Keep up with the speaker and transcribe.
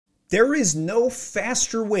There is no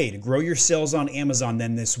faster way to grow your sales on Amazon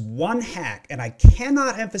than this one hack, and I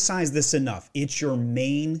cannot emphasize this enough. It's your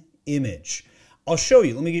main image. I'll show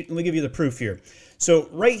you. Let me give you the proof here. So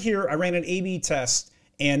right here, I ran an A/B test,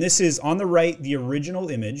 and this is on the right, the original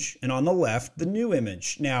image, and on the left, the new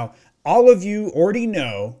image. Now, all of you already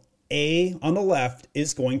know A on the left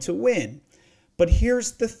is going to win. But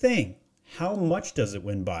here's the thing. How much does it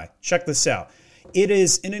win by? Check this out. It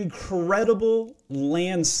is an incredible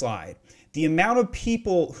landslide. The amount of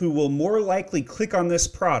people who will more likely click on this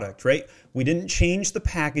product, right? We didn't change the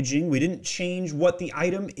packaging. We didn't change what the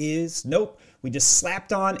item is. Nope. We just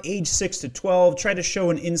slapped on age 6 to 12, tried to show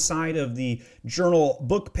an inside of the journal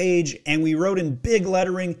book page, and we wrote in big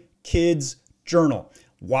lettering, Kids Journal.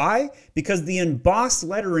 Why? Because the embossed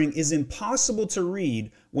lettering is impossible to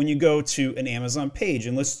read when you go to an Amazon page.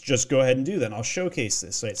 And let's just go ahead and do that. And I'll showcase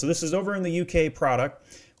this. Right? So this is over in the UK product.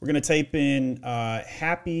 We're going to type in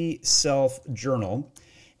Happy Self Journal.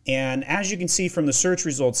 And as you can see from the search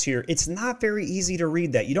results here, it's not very easy to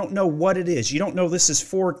read that. You don't know what it is. You don't know this is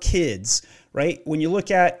for kids, right? When you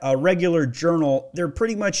look at a regular journal, there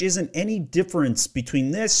pretty much isn't any difference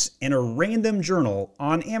between this and a random journal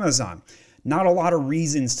on Amazon. Not a lot of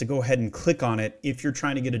reasons to go ahead and click on it if you're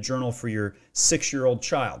trying to get a journal for your 6-year-old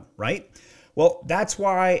child, right? Well, that's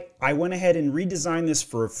why I went ahead and redesigned this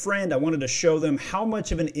for a friend. I wanted to show them how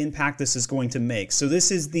much of an impact this is going to make. So this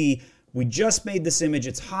is we just made this image.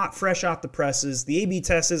 It's hot, fresh off the presses. The A/B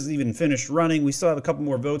test isn't even finished running. We still have a couple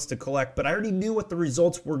more votes to collect, but I already knew what the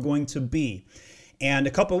results were going to be. And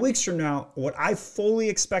a couple of weeks from now, what I fully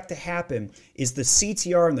expect to happen is the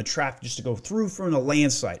CTR and the traffic just to go through from the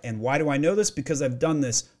landslide. And why do I know this? Because I've done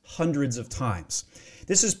this hundreds of times.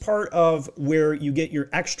 This is part of where you get your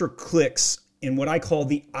extra clicks in what I call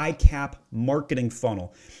the ICAP marketing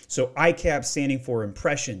funnel. So ICAP standing for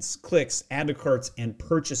impressions, clicks, add to carts, and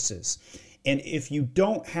purchases. And if you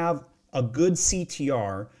don't have a good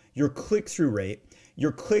CTR, your click-through rate,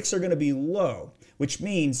 your clicks are going to be low, which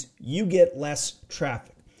means you get less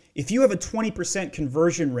traffic. If you have a 20%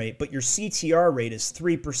 conversion rate, but your CTR rate is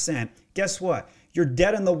 3%, guess what? You're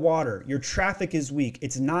dead in the water. Your traffic is weak.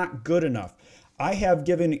 It's not good enough. I have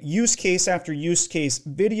given use case after use case,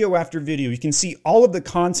 video after video. You can see all of the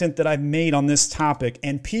content that I've made on this topic,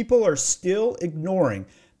 and people are still ignoring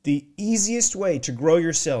the easiest way to grow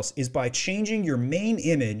your sales is by changing your main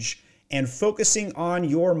image and focusing on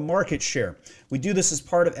your market share. We do this as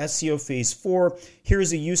part of SEO Phase 4.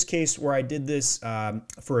 Here's a use case where I did this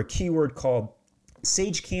for a keyword called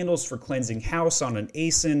Sage Candles for Cleansing House on an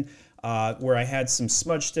ASIN, where I had some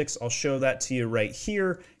smudge sticks. I'll show that to you right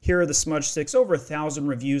here. Here are the smudge sticks, over 1,000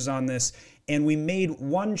 reviews on this. And we made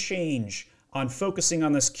one change on focusing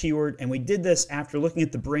on this keyword, and we did this after looking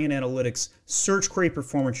at the Brand Analytics Search Query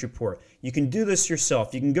Performance Report. You can do this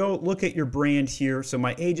yourself. You can go look at your brand here. So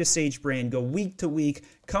my Age of Sage brand, go week to week,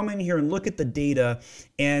 come in here and look at the data,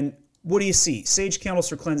 and what do you see? Sage Candles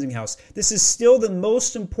for Cleansing House. This is still the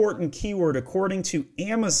most important keyword according to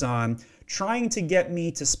Amazon, trying to get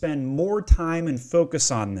me to spend more time and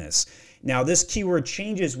focus on this. Now, this keyword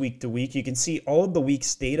changes week to week. You can see all of the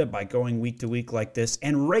week's data by going week to week like this.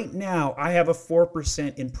 And right now, I have a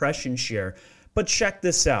 4% impression share. But check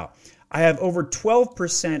this out. I have over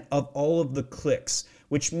 12% of all of the clicks,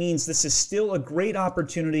 which means this is still a great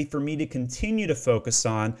opportunity for me to continue to focus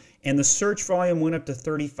on. And the search volume went up to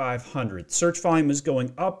 3,500. Search volume is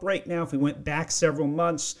going up right now. If we went back several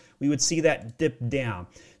months, we would see that dip down.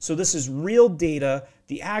 So this is real data,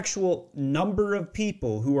 the actual number of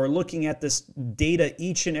people who are looking at this data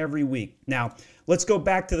each and every week. Now, let's go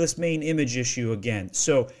back to this main image issue again.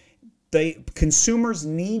 So the consumers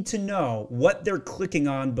need to know what they're clicking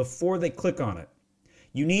on before they click on it.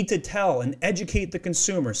 You need to tell and educate the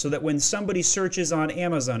consumer so that when somebody searches on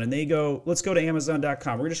Amazon and they go, let's go to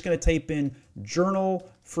Amazon.com. We're just going to type in journal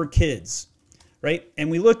for kids, right?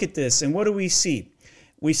 And we look at this and what do we see?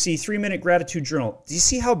 We see 3-minute gratitude journal. Do you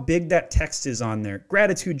see how big that text is on there?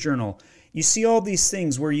 Gratitude journal. You see all these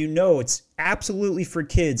things where you know it's absolutely for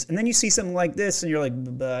kids. And then you see something like this and you're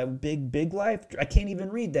like, big life? I can't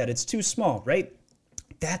even read that. It's too small, right?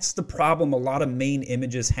 That's the problem a lot of main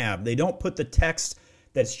images have. They don't put the text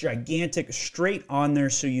that's gigantic straight on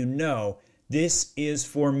there so you know this is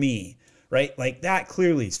for me, right? Like that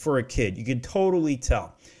clearly is for a kid. You can totally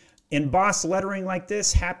tell. Embossed lettering like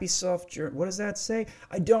this, Happy Self, what does that say?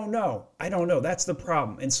 I don't know. That's the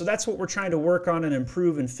problem. And so that's what we're trying to work on and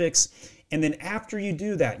improve and fix. And then after you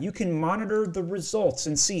do that, you can monitor the results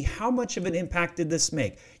and see how much of an impact did this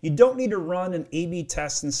make. You don't need to run an A/B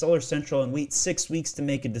test in Seller Central and wait 6 weeks to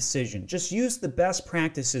make a decision. Just use the best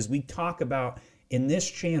practices we talk about in this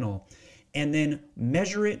channel and then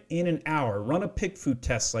measure it in an hour. Run a PickFood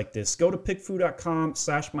test like this. Go to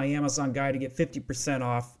pickfood.com/myamazonguy to get 50%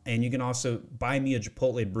 off, and you can also buy me a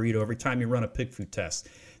Chipotle burrito every time you run a PickFood test.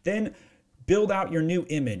 Then build out your new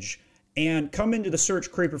image and come into the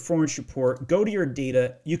Search Query Performance Report. Go to your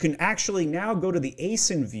data. You can actually now go to the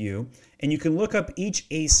ASIN view, and you can look up each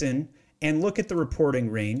ASIN and look at the reporting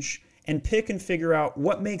range and pick and figure out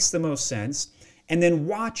what makes the most sense, and then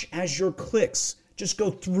watch as your clicks just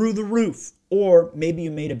go through the roof. Or maybe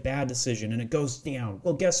you made a bad decision and it goes down.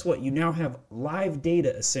 Well, guess what? You now have live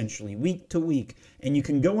data essentially week to week, and you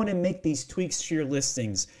can go in and make these tweaks to your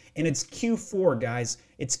listings. And it's Q4, guys.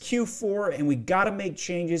 It's Q4, and we got to make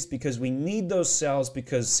changes because we need those sales,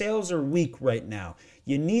 because sales are weak right now.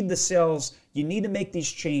 You need the sales. You need to make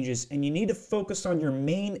these changes, and you need to focus on your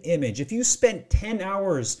main image. If you spent 10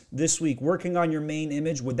 hours this week working on your main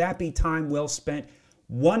image, would that be time well spent?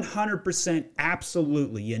 100%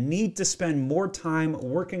 absolutely. You need to spend more time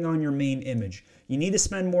working on your main image. You need to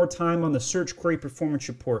spend more time on the Search Query Performance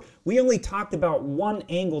Report. We only talked about one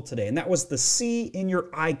angle today, and that was the C in your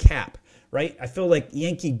ICAP, right? I feel like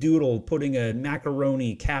Yankee Doodle putting a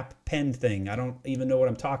macaroni cap pen thing. I don't even know what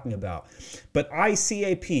I'm talking about. But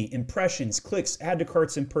ICAP, impressions, clicks, add to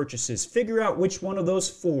carts, and purchases. Figure out which one of those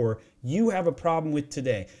four you have a problem with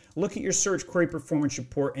today. Look at your Search Query Performance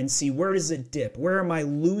Report and see, where does it dip? Where am I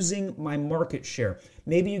losing my market share?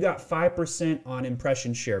 Maybe you got 5% on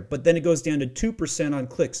impression share, but then it goes down to 2% on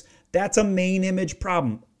clicks. That's a main image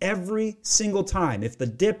problem every single time. If the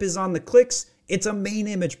dip is on the clicks, it's a main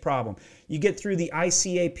image problem. You get through the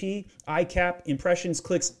ICAP, ICAP, impressions,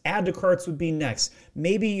 clicks, add to carts would be next.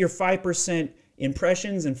 Maybe your 5%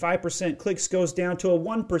 impressions and 5% clicks goes down to a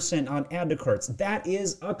 1% on add to carts. That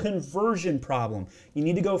is a conversion problem. You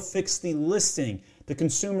need to go fix the listing. The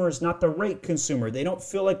consumer is not the right consumer. They don't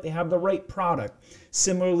feel like they have the right product.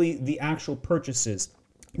 Similarly, the actual purchases.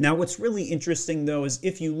 Now, what's really interesting, though, is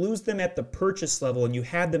if you lose them at the purchase level and you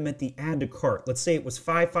had them at the add to cart, let's say it was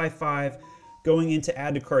 555 going into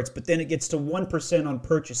add to carts, but then it gets to 1% on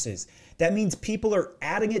purchases. That means people are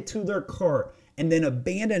adding it to their cart and then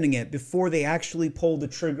abandoning it before they actually pull the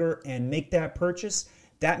trigger and make that purchase.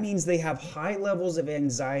 That means they have high levels of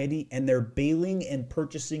anxiety and they're bailing and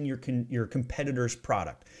purchasing your competitor's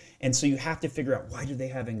product. And so you have to figure out, why do they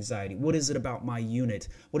have anxiety? What is it about my unit?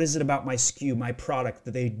 What is it about my SKU, my product,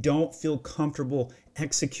 that they don't feel comfortable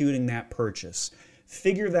executing that purchase?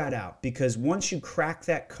 Figure that out, because once you crack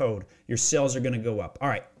that code, your sales are going to go up. All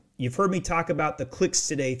right, you've heard me talk about the clicks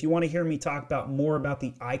today. If you want to hear me talk about more about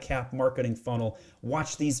the ICAP marketing funnel,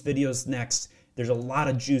 watch these videos next. There's a lot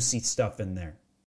of juicy stuff in there.